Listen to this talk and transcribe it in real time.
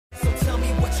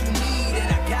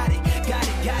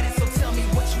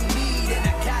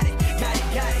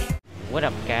What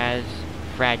up, guys?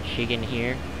 Fried Chicken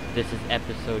here. This is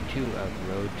episode 2 of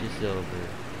Road to Silver.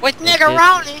 With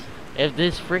Niggaroni! If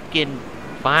this freaking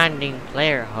finding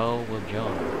player hoe will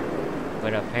join.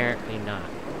 But apparently not.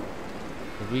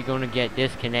 We're gonna get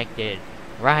disconnected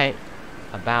right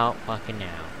about fucking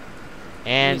now.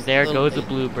 And there goes a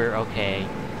blooper, okay.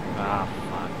 Ah,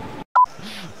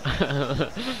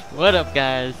 fuck. What up,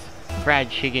 guys? Fried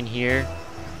Chicken here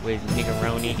with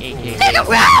Niggaroni, aka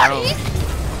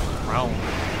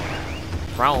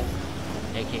Frone,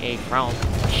 aka Frone.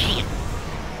 Shit.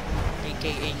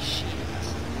 AKA shit.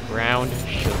 Ground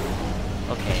sugar.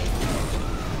 Okay.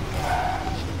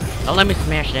 Oh, let me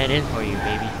smash that in for you,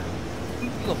 baby. You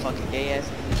go fucking gay ass.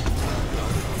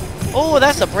 Oh,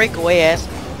 that's a breakaway ass.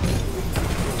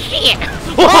 Shit!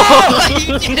 Oh,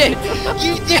 you did it!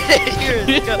 You did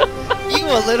it! You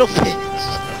a little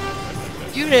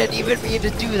bitch. You didn't even mean to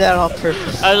do that on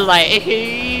purpose. I was like,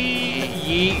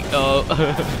 yeet. Oh.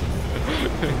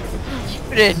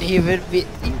 You didn't even be.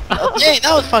 Okay,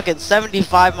 that was fucking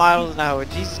 75 miles an hour.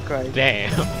 Jesus Christ.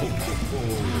 Damn.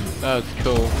 That was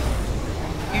cool.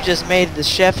 You just made the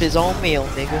chef his own meal,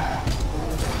 nigga.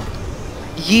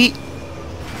 Yeet.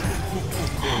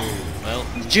 Well,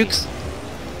 Jukes.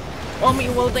 oh me,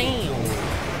 well damn.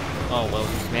 Oh well,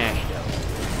 you smashed it.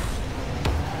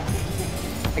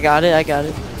 I got it, I got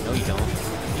it. No, you don't.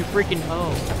 You freaking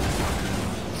hoe.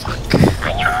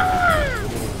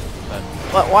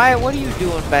 Fuck. What are you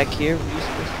doing back here? Were you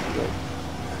supposed to go?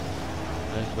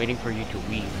 I was waiting for you to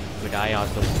weep, but I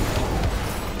also.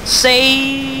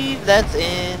 Save! That's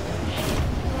in.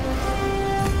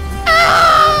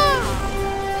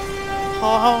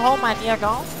 Ho ho ho, my dear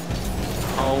girl.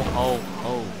 Ho ho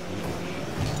ho.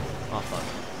 Oh fuck.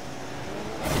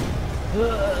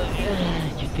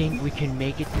 You think we can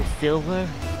make it to silver?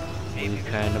 Maybe we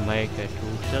kinda make it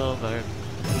to silver.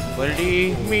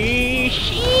 Believe me,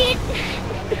 shit!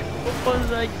 What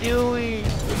was I doing?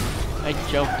 I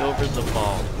jumped over the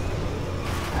ball.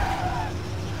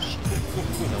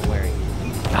 Don't worry.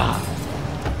 Ah.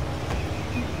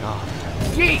 Oh.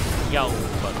 Yeet! Yo,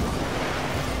 fuck.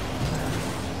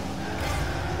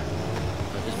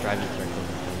 I'll just drive in circles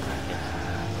until practice.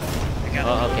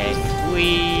 Oh, okay.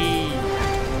 Whee!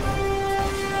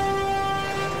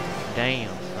 Damn,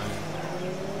 son.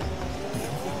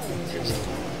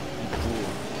 Cool.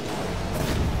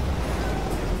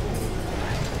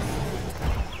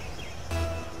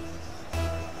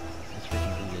 Let's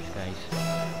freaking do this, guys.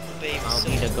 Baby, I'll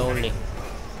be the goalie.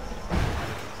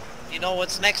 You know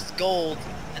what's next? Gold,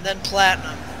 and then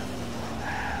platinum.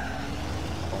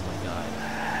 Oh my god.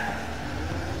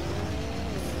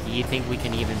 Do you think we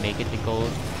can even make it to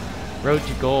gold? Road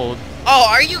to gold. Oh,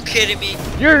 are you kidding me?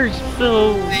 You're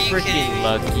so Are you kidding freaking me?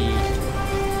 lucky.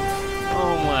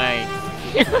 Oh my.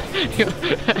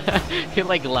 You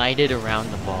like glided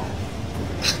around the ball.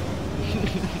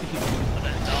 What a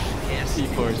dumb ass.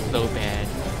 People are so bad.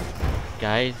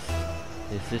 Guys,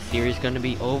 is this series gonna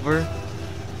be over?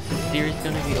 Is this series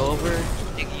gonna be over?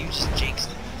 Nigga, you just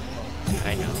jinxed it.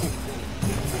 I know.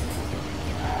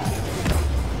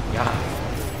 Yeah.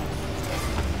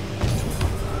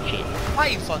 Shit. Why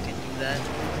you fucking do that?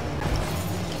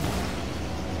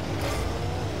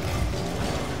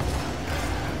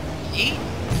 Yeet?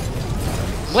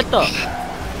 What the?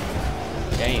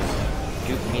 Damn.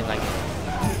 Juke me like.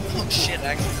 Oh shit,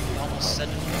 I accidentally almost said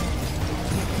it.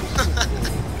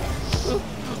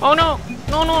 Oh no!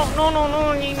 No, no, no, no, no, no, no.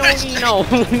 Are you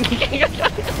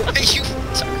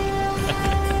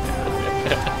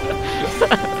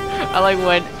I like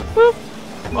went, whoop,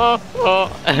 oh, oh,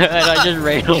 and I just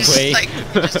ran away.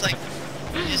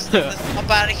 just like,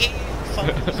 I'm out of here.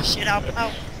 Fuck shit out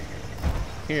now.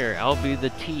 Here, I'll be the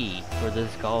tee for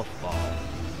this golf ball.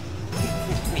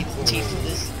 Be the teeth of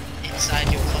this inside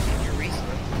your fucking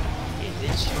urethra. Yeah,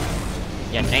 bitch.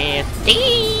 You nasty!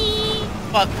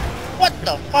 Fuck. What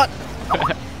the fuck?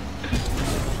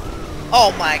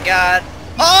 Oh my god.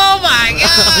 Oh my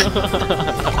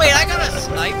god! Wait, I got a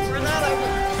snipe for that?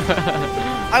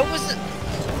 I wasn't.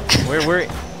 Where?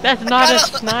 That's not a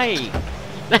snipe!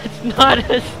 That's not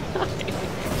a snipe!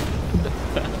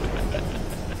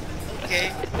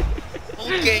 Okay.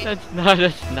 Okay. That's not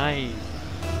a snipe.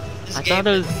 This I game, thought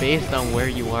it was based on where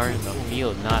you are in the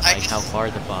field, not I like how guess- far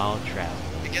the ball travels.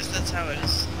 I guess that's how it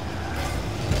is.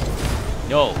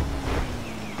 Yo!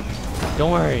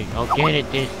 Don't worry, I'll get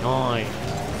it this time.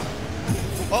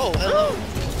 Oh, hello.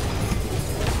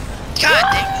 God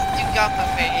dang it, you got my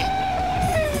face.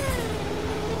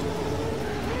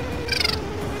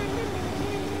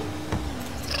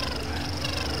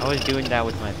 I was doing that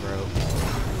with my bro.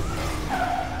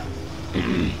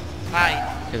 Hi.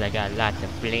 Cause I got lots of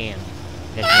flam.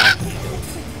 That's nasty.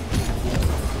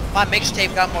 My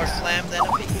mixtape got more slam than a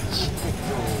bitch.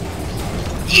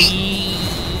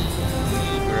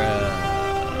 Bruh.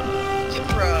 Yeah,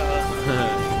 bruh.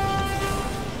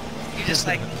 You just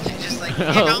like, you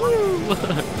know?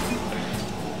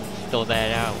 Stole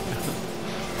that out.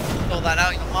 Pull that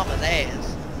out your mama's ass.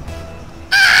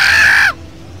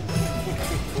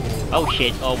 Oh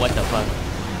shit, oh what the fuck.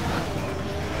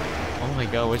 Oh my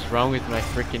god, what's wrong with my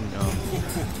freaking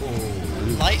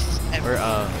Life ever.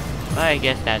 or I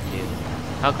guess that too.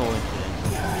 How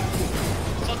coincidence.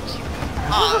 Fuck you.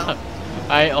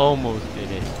 I almost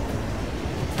did it.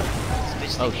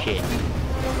 This bitch Oh think- shit.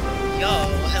 Yo,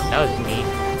 hello. That was neat.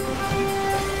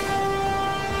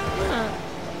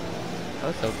 That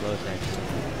was so close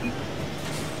actually.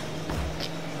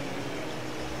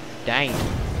 Dang.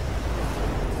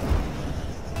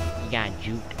 You got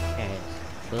juked as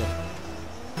fuck.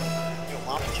 Your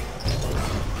mama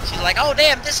juked. She's like, oh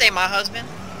damn, this ain't my husband.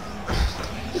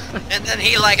 And then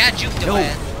he like, I juked him. No.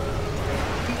 Man.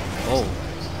 Oh.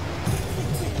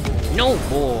 No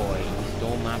boy, you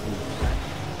stole my boobs.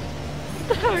 What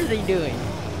the hell are they doing?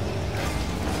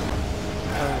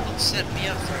 Don't set me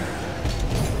up for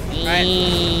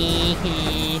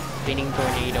Spinning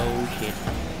tornado shit.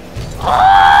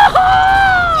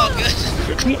 oh good.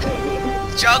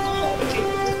 Juggle.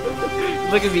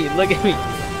 Look at me, look at me.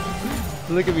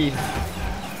 Look at me.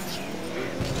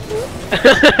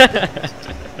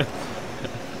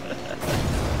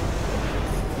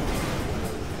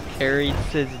 Carried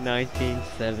since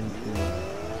 1917.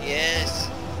 Yes.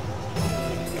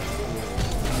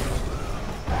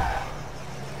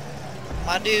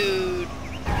 My dude.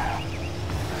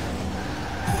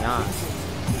 Yeah.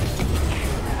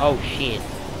 Oh shit.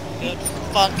 Good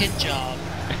fucking job.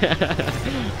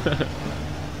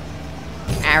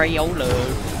 Areola.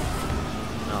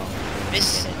 No.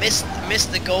 Miss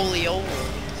the goalieola.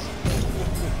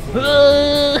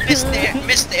 Miss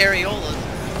the areola.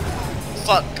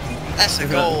 Fuck. That's a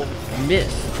goal.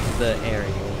 Miss the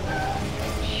areola.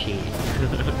 Shit.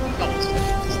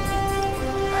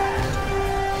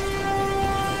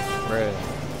 Bro.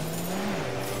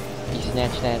 You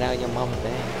snatched that out your mama's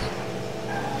ass.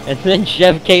 And then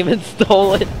Chef came and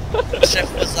stole it.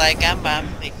 Chef was like, I'm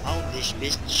make my own dish,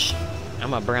 bitch.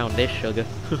 I'm a brown dish sugar.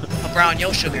 I'm brown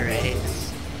your sugar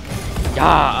ass.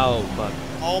 Yeah, oh fuck.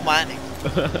 Oh my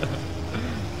nigga.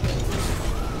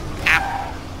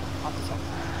 Ow.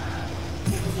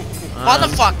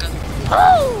 Motherfucker.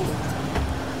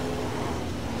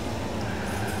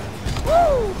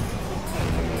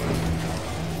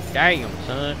 Damn,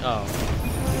 son. Oh.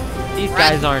 These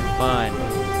guys aren't fun.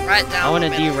 Right down I want to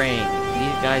the middle. derange.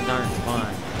 These guys aren't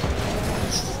fun.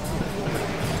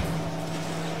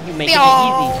 You make it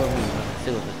easy for me,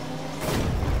 Silver.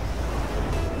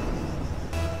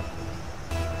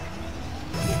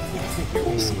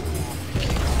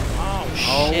 Oh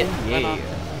shit. yeah.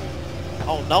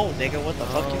 Oh no, nigga, what the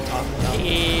fuck you talking about?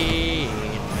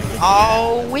 Yeah.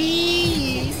 Oh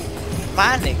wee.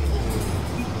 My nigga.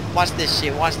 Watch this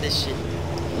shit, watch this shit.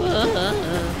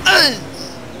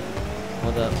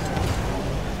 Hold up.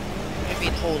 What do you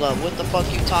mean hold up? What the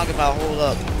fuck you talking about? Hold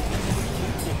up.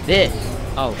 This.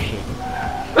 Oh shit.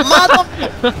 Mother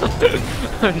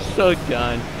I'm so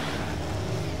done.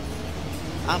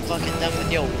 I'm fucking done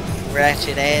with your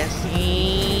ratchet ass.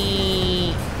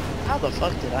 How the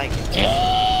fuck did I get killed?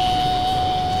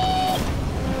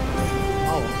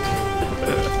 Oh.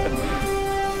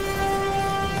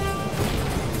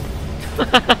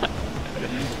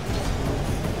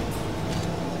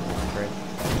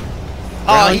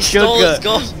 Oh, he stole his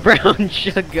gold. Brown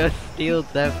sugar steals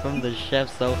that from the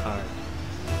chef so hard.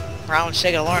 Brown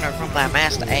sugar learner from that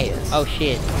master ass. Oh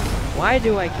shit. Why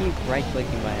do I keep right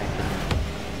clicking by accident?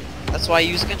 That's why I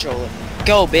use a controller.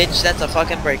 Go, bitch. That's a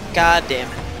fucking break. God damn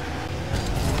it.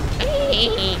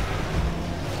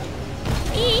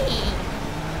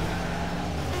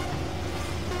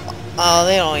 Oh,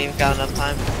 they don't even got enough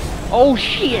time. Oh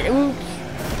shit, oops.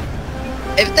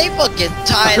 If they fucking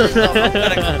tie this up, I'm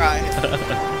gonna cry.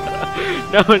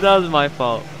 No, that was my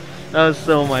fault. That was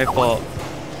so my fault.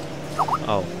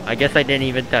 Oh, I guess I didn't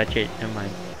even touch it. Never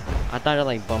mind. I thought I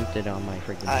like bumped it on my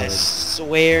freaking I head.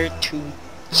 swear to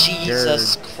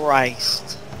Jesus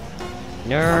Christ.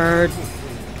 Nerd.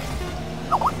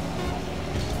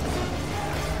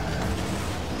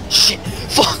 Shit.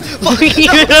 Fuck. Fuck.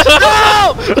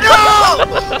 No! No!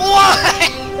 Why?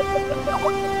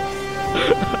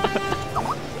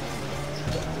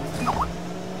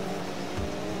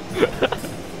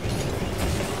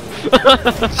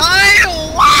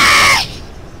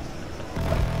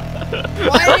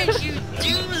 Why did you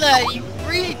do that, you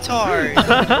retard.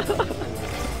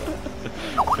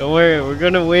 Don't worry, we're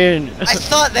gonna win. I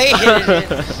thought they hit it.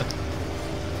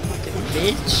 Fucking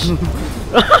bitch.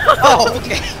 Oh,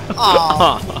 okay.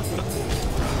 Oh.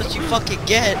 What you fucking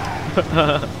get?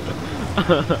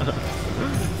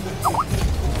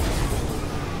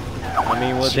 I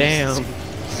mean, well, damn.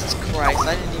 Jesus Christ,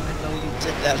 I didn't even know you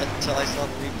did that until I saw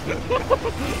the replay.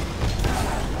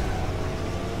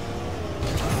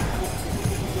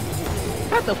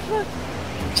 What the fuck?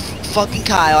 Fucking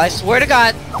Kyle, I swear to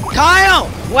God. Kyle!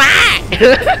 What?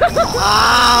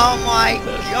 Oh my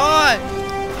God!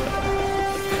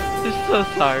 I'm so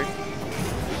sorry.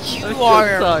 You I'm so are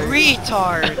a sorry.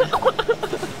 retard!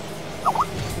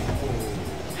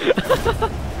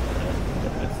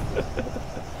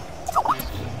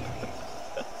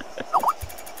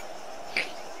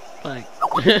 Fuck.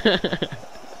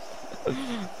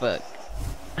 Fuck.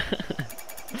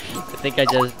 I think I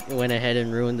just went ahead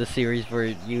and ruined the series for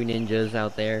you ninjas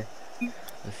out there.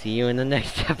 I'll see you in the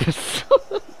next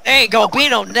episode. There ain't gonna be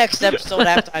no next episode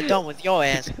after I'm done with your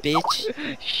ass,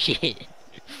 bitch. Shit.